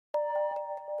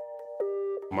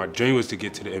My dream was to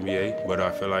get to the NBA, but I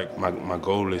feel like my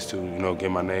goal is to,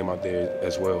 get my name out there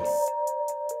as well.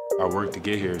 I worked to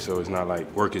get here, so it's not like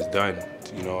work is done.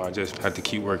 I just have to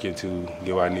keep working to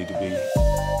get where I need to be.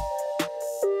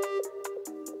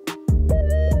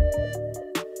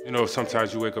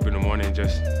 Sometimes you wake up in the morning and you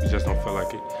just don't feel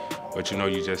like it, but you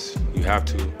have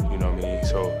to, you know what I mean?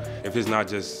 So if it's not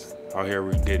just out here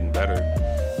we're getting better,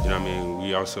 you know what I mean?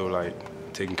 We also like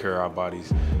taking care of our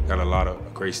bodies. Got a lot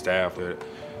of great staff that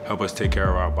help us take care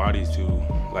of our bodies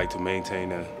to maintain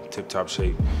the tip-top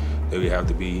shape that we have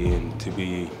to be in to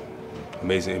be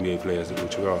amazing NBA players,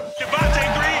 which we are. Javonte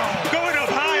Green going up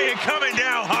high and coming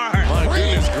down hard. My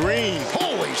goodness, Green.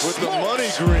 Holy with the money,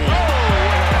 Green.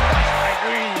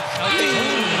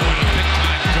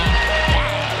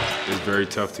 It's very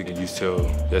tough to get used to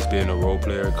just being a role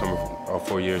player, coming from all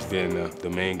 4 years being the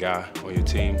main guy on your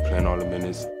team, playing all the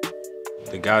minutes.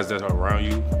 The guys that are around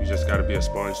you, you just got to be a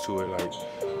sponge to it. Like,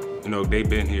 they've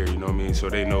been here, you know what I mean? So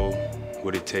they know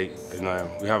what it takes. And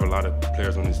we have a lot of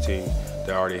players on this team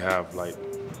that already have like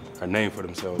a name for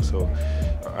themselves. So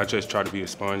I just try to be a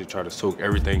sponge, try to soak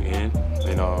everything in,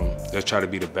 and just try to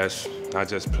be the best, not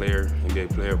just player,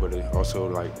 NBA player, but also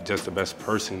like just the best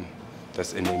person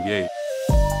that's in the NBA.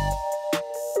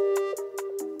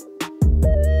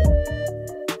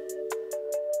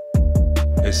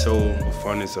 It's so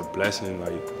fun, it's a blessing,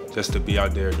 like just to be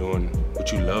out there doing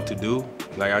what you love to do.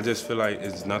 Like I just feel like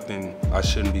it's nothing I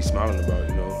shouldn't be smiling about,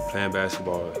 playing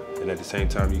basketball, and at the same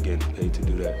time you're getting paid to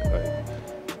do that.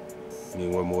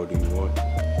 Like, what more do you want?